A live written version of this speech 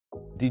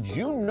Did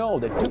you know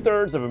that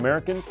 2/3 of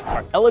Americans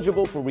are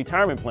eligible for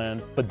retirement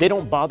plans, but they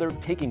don't bother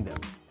taking them?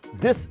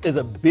 This is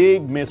a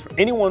big miss for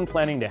anyone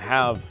planning to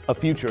have a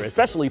future,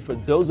 especially for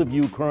those of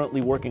you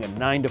currently working a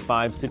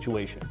 9-to-5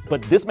 situation.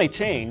 But this may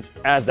change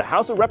as the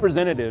House of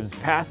Representatives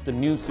passed the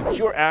new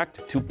Secure Act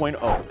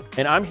 2.0,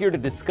 and I'm here to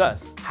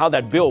discuss how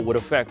that bill would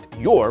affect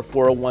your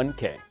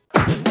 401k.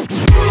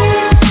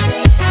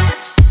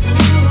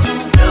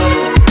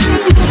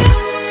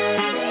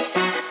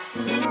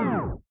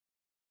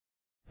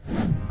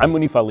 I'm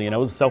Munif and I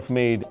was a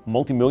self-made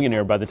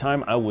multimillionaire by the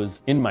time I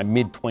was in my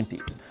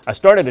mid-20s. I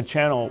started a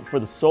channel for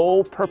the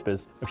sole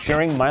purpose of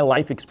sharing my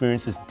life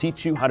experiences to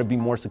teach you how to be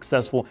more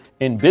successful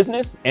in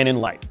business and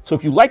in life. So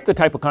if you like the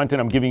type of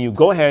content I'm giving you,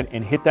 go ahead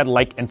and hit that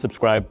like and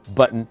subscribe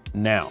button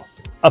now.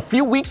 A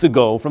few weeks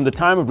ago, from the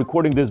time of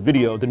recording this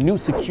video, the new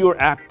Secure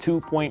Act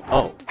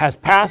 2.0 has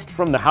passed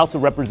from the House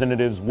of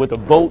Representatives with a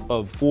vote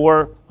of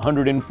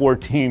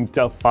 414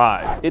 to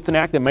 5. It's an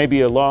act that may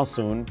be a law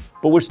soon,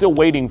 but we're still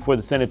waiting for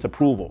the Senate's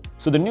approval.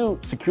 So the new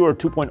Secure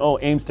 2.0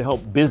 aims to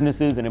help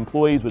businesses and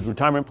employees with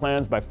retirement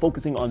plans by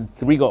focusing on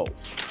 3 goals.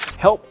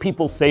 Help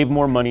people save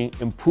more money,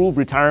 improve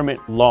retirement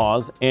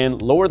laws,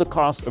 and lower the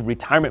cost of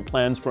retirement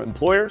plans for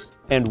employers.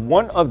 And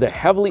one of the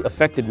heavily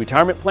affected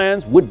retirement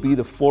plans would be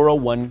the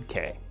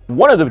 401k.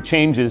 One of the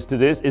changes to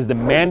this is the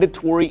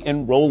mandatory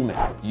enrollment.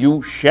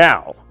 You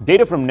shall.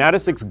 Data from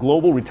Natix's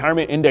Global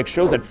Retirement Index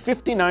shows that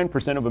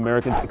 59% of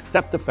Americans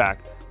accept the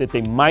fact that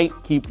they might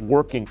keep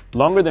working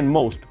longer than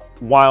most,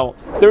 while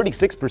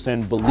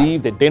 36%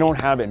 believe that they don't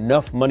have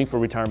enough money for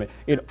retirement.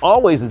 It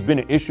always has been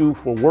an issue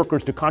for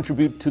workers to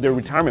contribute to their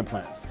retirement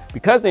plans.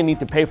 Because they need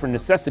to pay for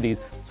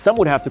necessities, some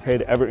would have to pay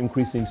the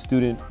ever-increasing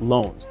student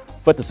loans.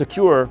 But the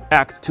Secure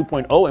Act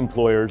 2.0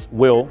 employers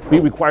will be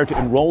required to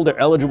enroll their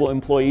eligible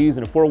employees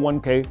in a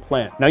 401k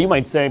plan. Now you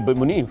might say, but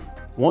Munif,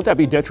 won't that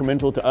be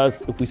detrimental to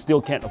us if we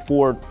still can't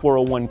afford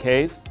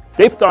 401ks?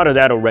 They've thought of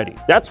that already.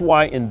 That's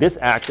why in this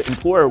act, the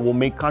employer will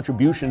make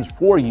contributions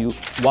for you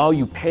while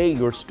you pay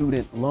your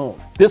student loan.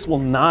 This will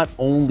not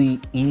only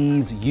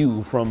ease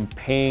you from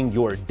paying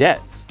your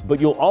debts,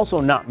 but you'll also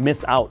not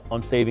miss out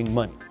on saving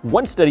money.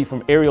 One study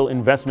from Ariel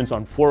Investments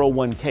on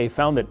 401k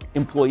found that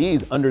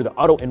employees under the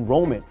auto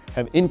enrollment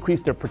have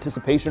increased their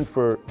participation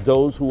for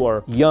those who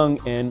are young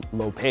and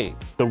low paid.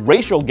 The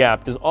racial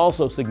gap is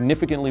also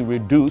significantly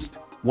reduced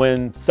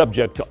when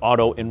subject to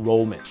auto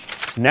enrollment.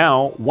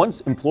 Now, once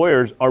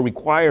employers are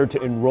required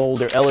to enroll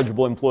their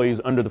eligible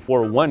employees under the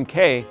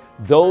 401k,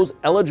 those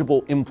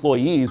eligible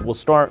employees will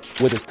start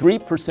with a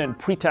 3%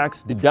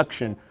 pre-tax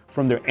deduction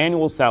from their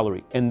annual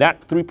salary, and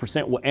that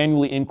 3% will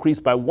annually increase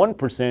by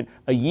 1%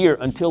 a year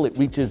until it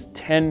reaches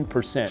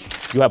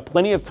 10%. You have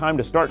plenty of time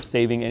to start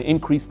saving and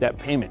increase that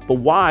payment. But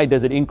why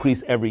does it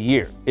increase every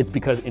year? It's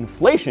because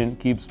inflation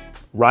keeps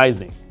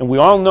rising. And we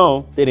all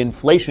know that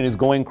inflation is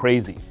going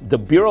crazy. The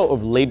Bureau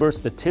of Labor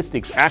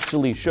Statistics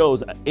actually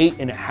shows an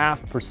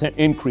 8.5%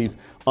 increase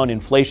on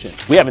inflation.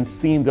 We haven't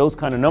seen those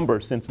kind of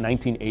numbers since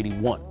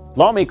 1981.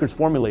 Lawmakers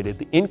formulated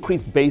the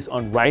increase based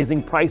on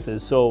rising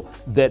prices so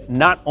that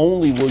not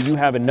only will you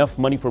have enough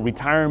money for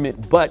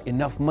retirement, but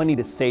enough money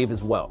to save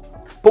as well.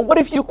 But what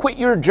if you quit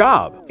your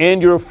job and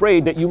you're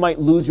afraid that you might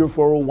lose your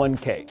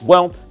 401k?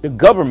 Well, the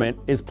government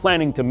is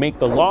planning to make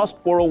the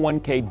Lost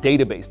 401k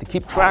database to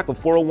keep track of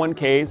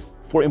 401ks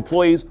for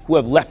employees who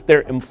have left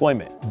their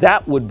employment.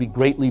 That would be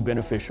greatly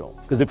beneficial,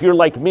 because if you're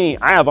like me,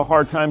 I have a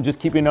hard time just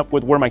keeping up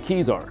with where my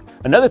keys are.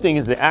 Another thing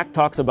is the act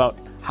talks about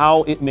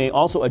how it may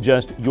also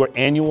adjust your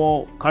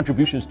annual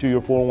contributions to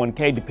your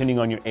 401k depending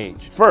on your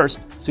age. First,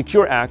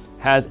 Secure Act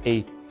has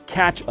a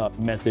catch-up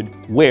method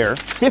where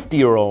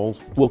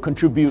 50-year-olds will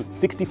contribute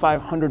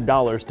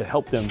 $6,500 to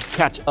help them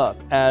catch up,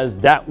 as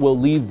that will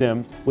leave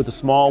them with a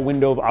small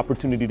window of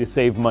opportunity to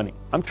save money.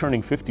 I'm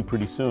turning 50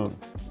 pretty soon.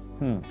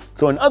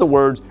 So in other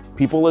words,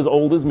 people as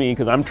old as me,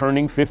 because I'm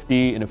turning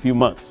 50 in a few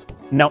months.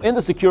 Now in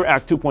the Secure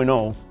Act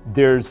 2.0,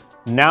 there's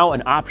now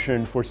an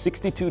option for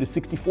 62 to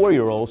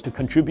 64-year-olds to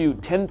contribute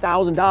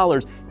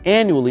 $10,000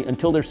 annually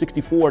until they're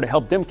 64 to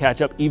help them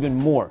catch up even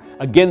more.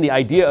 Again, the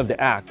idea of the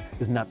act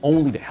is not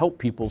only to help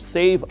people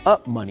save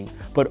up money,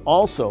 but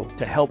also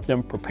to help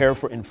them prepare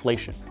for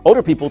inflation.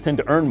 Older people tend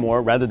to earn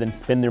more rather than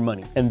spend their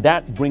money, and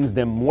that brings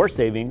them more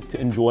savings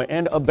to enjoy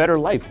and a better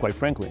life, quite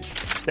frankly.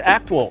 The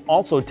act will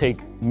also take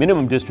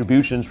minimum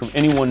distributions from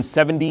anyone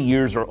 70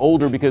 years or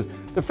older, because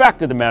the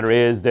fact of the matter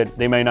is that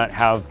they may not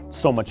have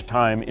so much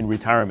time in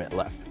retirement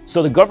left.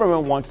 So the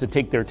government wants to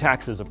take their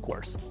taxes, of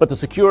course. But the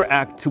Secure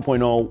Act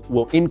 2.0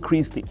 will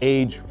increase the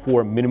age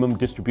for minimum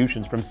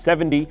distributions from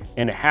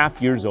 70.5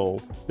 years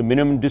old. The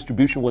minimum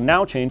distribution will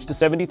now change to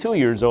 72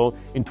 years old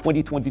in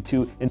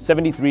 2022, and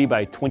 73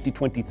 by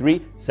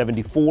 2023,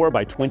 74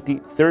 by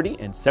 2030,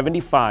 and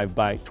 75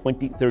 by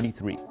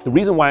 2033. The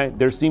reason why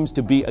there seems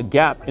to be a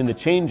gap in the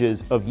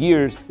changes of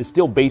years is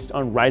still based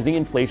on rising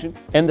inflation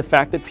and the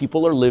fact that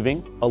people are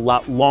living a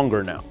lot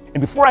longer now.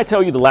 And before I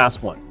tell you the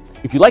last one,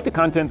 if you like the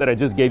content that I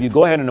just gave you,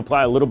 go ahead and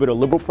apply a little bit of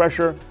liberal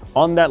pressure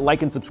on that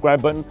like and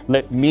subscribe button.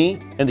 Let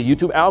me and the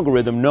YouTube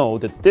algorithm know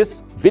that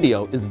this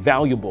video is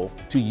valuable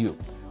to you.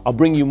 I'll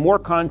bring you more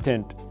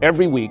content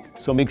every week,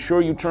 so make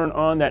sure you turn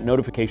on that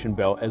notification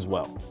bell as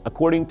well.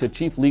 According to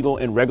Chief Legal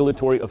and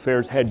Regulatory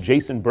Affairs Head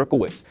Jason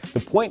Berkowitz,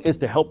 the point is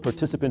to help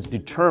participants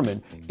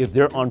determine if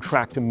they're on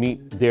track to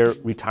meet their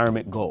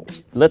retirement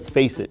goals. Let's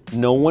face it,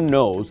 no one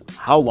knows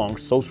how long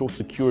Social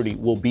Security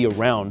will be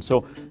around,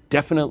 so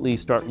definitely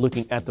start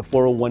looking at the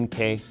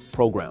 401k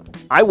program.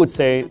 I would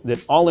say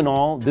that all in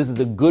all, this is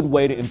a good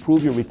way to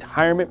improve your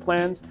retirement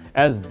plans,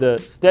 as the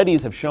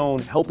studies have shown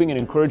helping and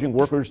encouraging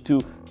workers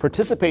to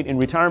participate in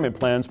retirement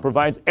plans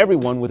provides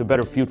everyone with a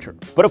better future.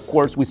 But of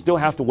course, we still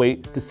have to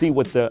wait to see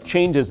what the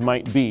changes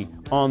might be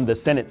on the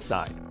Senate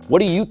side. What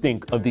do you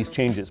think of these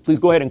changes? Please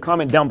go ahead and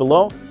comment down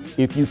below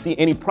if you see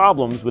any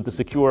problems with the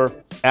Secure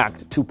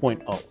Act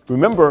 2.0.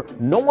 Remember,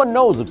 no one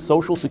knows if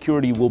Social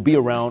Security will be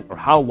around or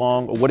how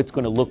long or what it's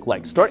going to look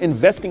like. Start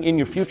investing in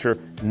your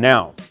future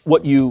now.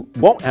 What you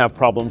won't have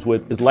problems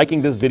with is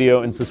liking this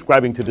video and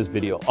subscribing to this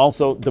video.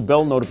 Also, the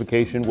bell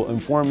notification will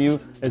inform you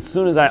as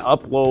soon as I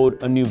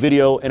upload a new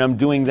video, and I'm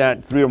doing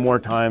that 3 or more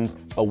times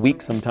a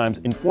week sometimes,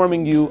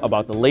 informing you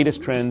about the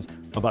latest trends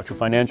about your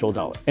financial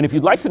dollar. And if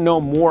you'd like to know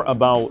more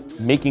about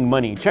making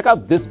money, check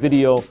out this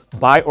video,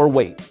 Buy or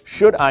Wait.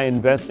 Should I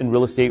invest in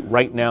real estate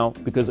right now?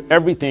 Because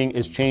everything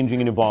is changing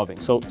and evolving.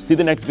 So see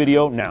the next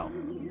video now.